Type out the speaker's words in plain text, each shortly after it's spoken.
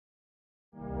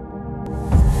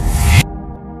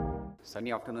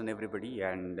Sunny afternoon, everybody.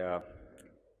 I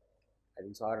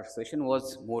think so our session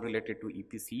was more related to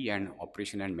EPC and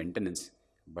operation and maintenance.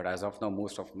 But as of now,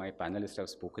 most of my panelists have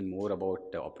spoken more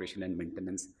about operation and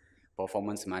maintenance,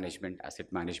 performance management,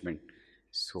 asset management.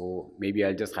 So maybe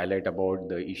I'll just highlight about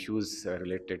the issues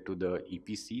related to the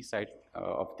EPC side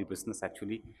of the business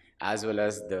actually, as well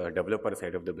as the developer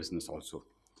side of the business also.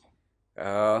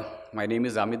 Uh, my name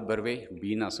is Amit Barve,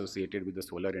 been associated with the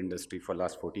solar industry for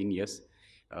last 14 years.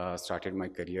 Started my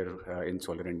career in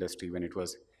solar industry when it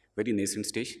was very nascent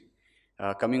stage.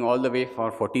 Coming all the way for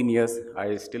 14 years,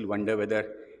 I still wonder whether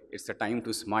it's a time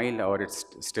to smile or it's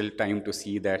still time to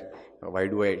see that why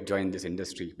do I join this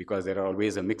industry? Because there are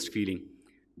always a mixed feeling.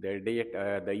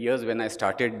 The years when I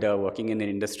started working in the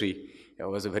industry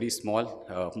was very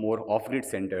small, more off-grid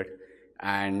centered,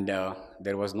 and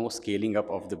there was no scaling up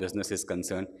of the business is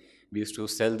concerned. We used to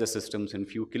sell the systems in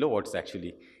few kilowatts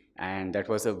actually, and that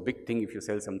was a big thing if you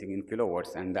sell something in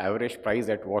kilowatts. And the average price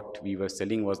at what we were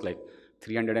selling was like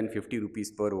 350 rupees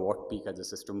per watt peak as a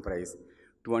system price.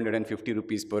 250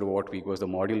 rupees per watt peak was the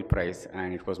module price,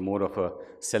 and it was more of a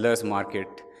seller's market.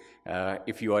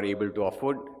 If you are able to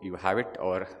afford, you have it,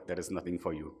 or there is nothing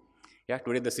for you. Yeah,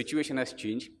 today the situation has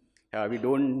changed. We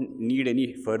don't need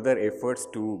any further efforts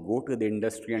to go to the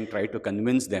industry and try to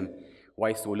convince them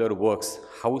why solar works,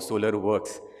 how solar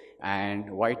works, and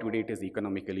why today it is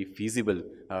economically feasible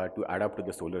to adapt to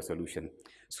the solar solution.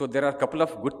 So there are a couple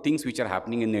of good things which are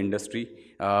happening in the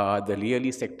industry. The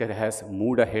really sector has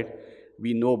moved ahead.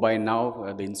 We know by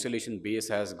now the installation base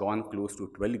has gone close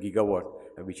to 12 gigawatt,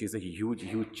 which is a huge,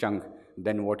 huge chunk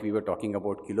than what we were talking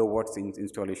about kilowatts in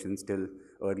installations till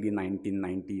early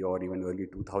 1990 or even early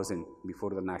 2000 before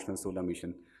the National Solar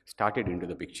Mission started into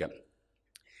the picture.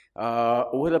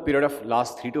 Over the period of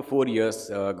last 3 to 4 years,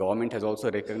 government has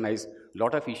also recognized a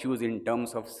lot of issues in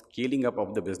terms of scaling up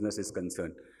of the business is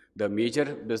concerned. The major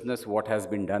business what has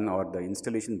been done or the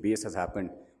installation base has happened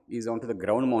is onto the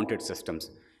ground mounted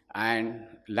systems. And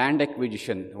land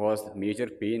acquisition was major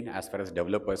pain as far as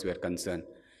developers were concerned.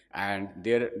 And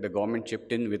there the government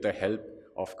chipped in with the help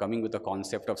of coming with the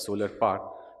concept of solar park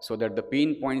so that the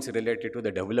pain points related to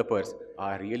the developers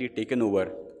are really taken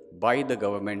over by the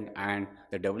government, and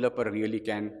the developer really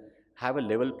can have a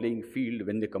level playing field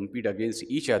when they compete against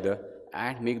each other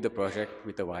and make the project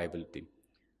with a viability.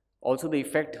 Also, the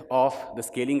effect of the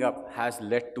scaling up has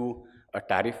led to a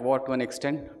tariff war to an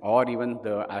extent, or even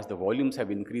as the volumes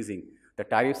have increasing, the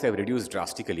tariffs have reduced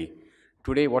drastically.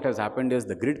 Today, what has happened is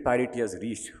the grid parity has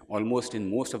reached almost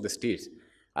in most of the states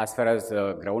as far as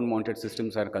ground-mounted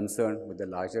systems are concerned with the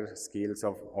larger scales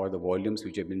of or the volumes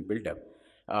which have been built up.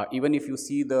 Even if you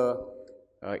see the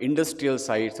industrial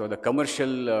sites or the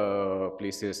commercial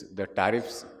places, the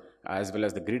tariffs as well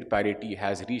as the grid parity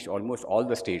has reached almost all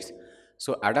the states.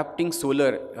 So adapting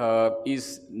solar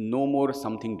is no more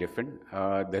something different.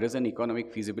 There is an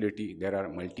economic feasibility. There are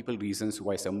multiple reasons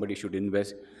why somebody should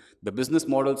invest. The business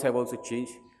models have also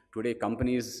changed. Today,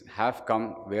 companies have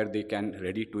come where they can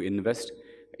ready to invest.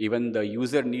 Even the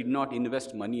user need not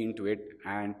invest money into it,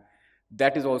 and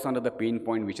that is also another pain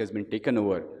point which has been taken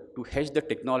over to hedge the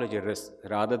technology risk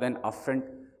rather than upfront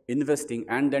investing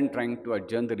and then trying to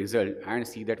adjourn the result and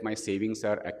see that my savings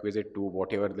are acquisite to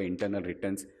whatever the internal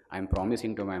returns I'm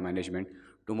promising to my management.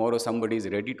 Tomorrow somebody is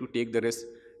ready to take the risk,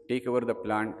 take over the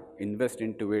plant, invest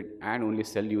into it, and only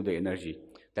sell you the energy.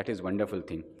 That is wonderful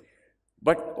thing.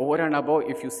 But over and above,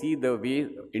 if you see the way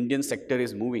Indian sector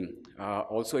is moving,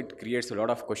 also it creates a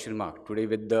lot of question mark. Today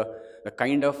with the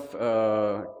kind of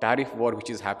tariff war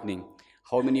which is happening,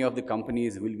 how many of the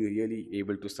companies will be really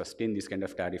able to sustain this kind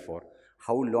of tariff war?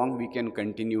 How long we can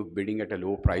continue bidding at a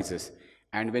low prices?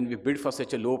 And when we bid for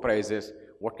such a low prices,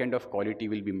 what kind of quality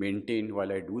will be maintained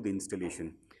while I do the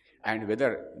installation? And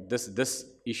whether this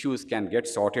issues can get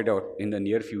sorted out in the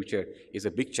near future is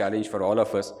a big challenge for all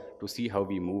of us to see how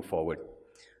we move forward.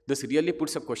 This really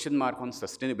puts a question mark on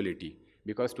sustainability,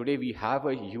 because today we have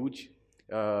a huge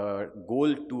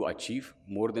goal to achieve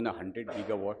more than 100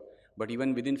 gigawatt, but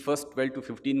even within first 12 to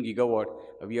 15 gigawatt,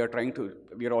 we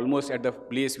are almost at the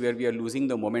place where we are losing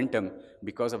the momentum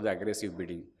because of the aggressive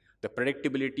bidding. The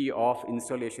predictability of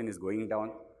installation is going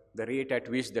down. The rate at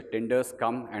which the tenders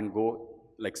come and go,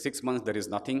 like 6 months there is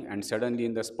nothing, and suddenly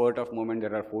in the spurt of moment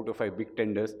there are 4 to 5 big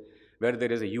tenders where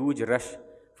there is a huge rush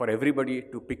for everybody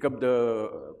to pick up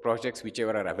the projects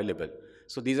whichever are available.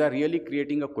 So these are really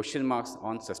creating a question marks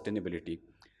on sustainability.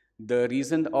 The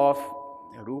reason of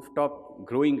rooftop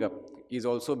growing up is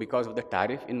also because of the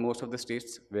tariff in most of the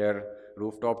states, where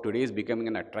rooftop today is becoming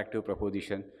an attractive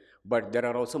proposition, but there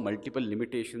are also multiple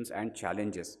limitations and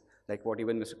challenges. Like what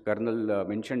even Mr. Colonel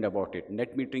mentioned about it,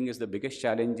 net metering is the biggest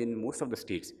challenge in most of the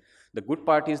states. The good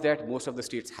part is that most of the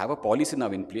states have a policy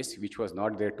now in place, which was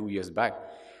not there 2 years back.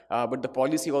 But the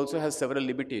policy also has several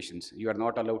limitations. You are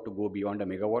not allowed to go beyond a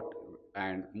megawatt,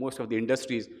 and most of the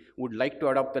industries would like to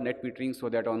adopt the net metering so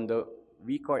that on the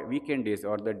weekend days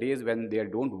or the days when they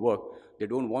don't work, they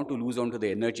don't want to lose on to the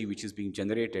energy which is being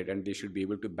generated, and they should be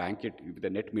able to bank it with the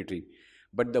net metering.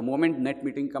 But the moment net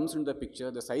metering comes into the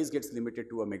picture, the size gets limited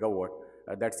to a megawatt.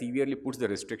 That severely puts the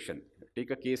restriction.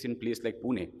 Take a case in place like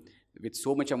Pune, with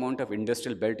so much amount of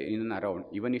industrial belt in and around.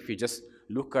 Even if you just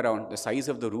look around, the size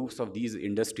of the roofs of these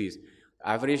industries,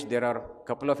 average there are a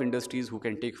couple of industries who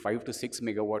can take 5 to 6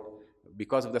 megawatt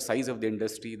because of the size of the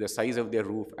industry, the size of their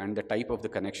roof, and the type of the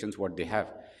connections what they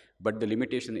have. But the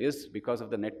limitation is because of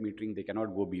the net metering, they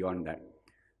cannot go beyond that.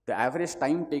 The average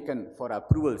time taken for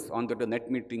approvals on the net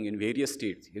metering in various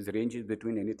states is ranges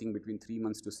between anything between 3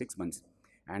 months to 6 months.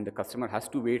 And the customer has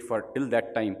to wait for till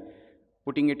that time,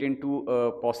 putting it into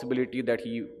a possibility that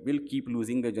he will keep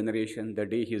losing the generation the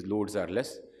day his loads are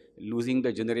less, losing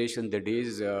the generation the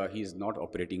days he is not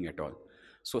operating at all.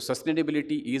 So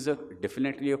sustainability is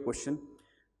definitely a question.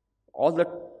 All the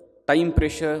time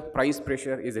pressure, price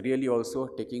pressure is really also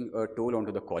taking a toll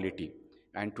onto the quality.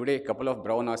 And today, a couple of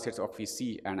brown assets of we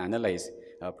see and analyze,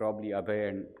 probably Abhay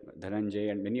and Dhananjay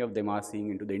and many of them are seeing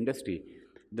into the industry.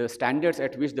 The standards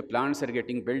at which the plants are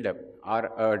getting built up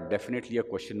are definitely a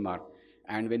question mark.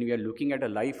 And when we are looking at a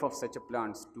life of such a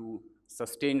plants to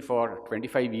sustain for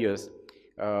 25 years,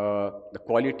 the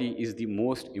quality is the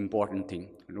most important thing,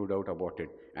 no doubt about it.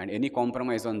 And any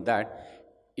compromise on that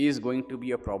is going to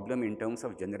be a problem in terms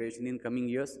of generation in coming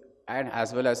years, and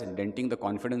as well as denting the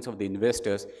confidence of the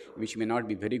investors, which may not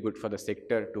be very good for the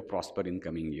sector to prosper in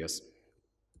coming years.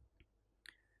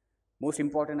 Most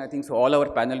important, I think, so all our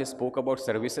panelists spoke about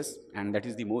services, and that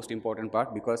is the most important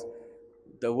part, because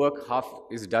the work half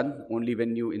is done only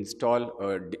when you install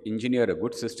or engineer a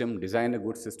good system, design a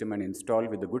good system, and install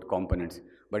with the good components.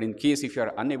 But in case if you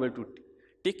are unable to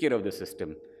take care of the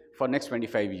system for next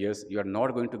 25 years, you are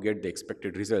not going to get the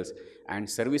expected results. And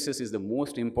services is the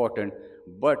most important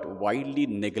but widely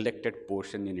neglected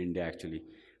portion in India actually.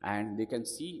 And they can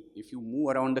see if you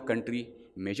move around the country,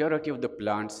 majority of the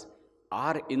plants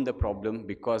are in the problem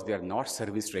because they are not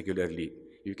serviced regularly.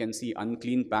 You can see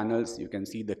unclean panels, you can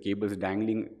see the cables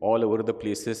dangling all over the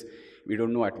places. We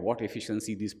don't know at what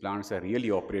efficiency these plants are really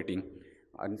operating.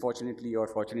 Unfortunately or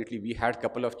fortunately, we had a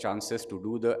couple of chances to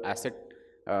do the asset,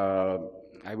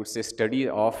 I would say, study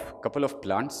of a couple of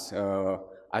plants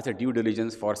as a due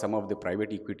diligence for some of the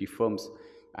private equity firms.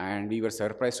 And we were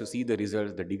surprised to see the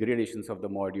results, the degradations of the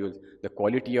modules, the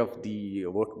quality of the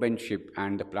workmanship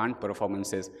and the plant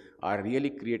performances are really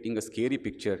creating a scary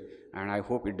picture. And I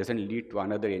hope it doesn't lead to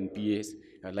another NPAs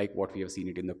like what we have seen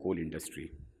it in the coal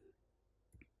industry.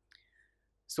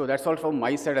 So that's all from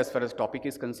my side as far as topic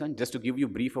is concerned. Just to give you a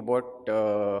brief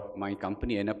about my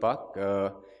company,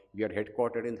 Enerpac. We are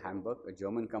headquartered in Hamburg, a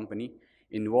German company,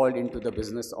 involved into the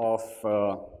business of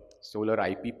solar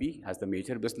IPP as the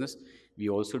major business. We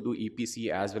also do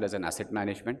EPC as well as an asset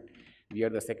management. We are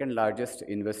the second largest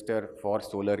investor for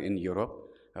solar in Europe,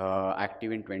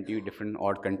 active in 20 different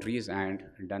odd countries and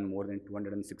done more than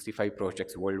 265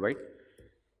 projects worldwide.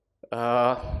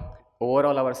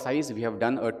 Overall, our size, we have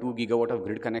done a 2 gigawatt of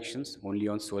grid connections only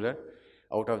on solar.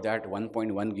 Out of that,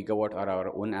 1.1 gigawatt are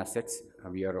our own assets.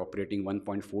 We are operating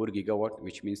 1.4 gigawatt,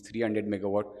 which means 300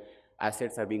 megawatt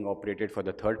assets are being operated for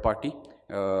the third party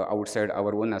outside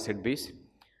our own asset base.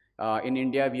 In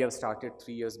India, we have started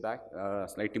 3 years back,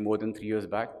 slightly more than 3 years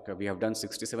back. We have done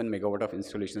 67 megawatt of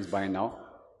installations by now.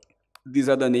 These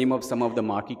are the name of some of the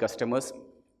marquee customers.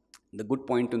 The good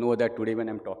point to know that today when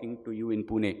I'm talking to you in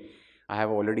Pune, I have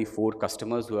already 4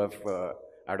 customers who have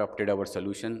adopted our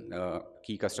solution.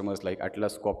 Key customers like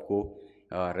Atlas Copco,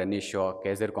 Reneshaw,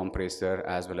 Kaiser Compressor,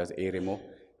 as well as Aremo.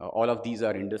 All of these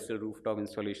are industrial rooftop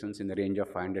installations in the range of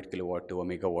 500 kilowatt to a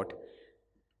megawatt.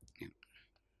 Yeah.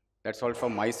 That's all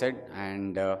from my side,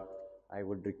 and I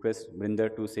would request Brinder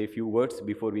to say a few words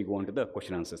before we go on to the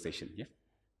question answer session. Yeah.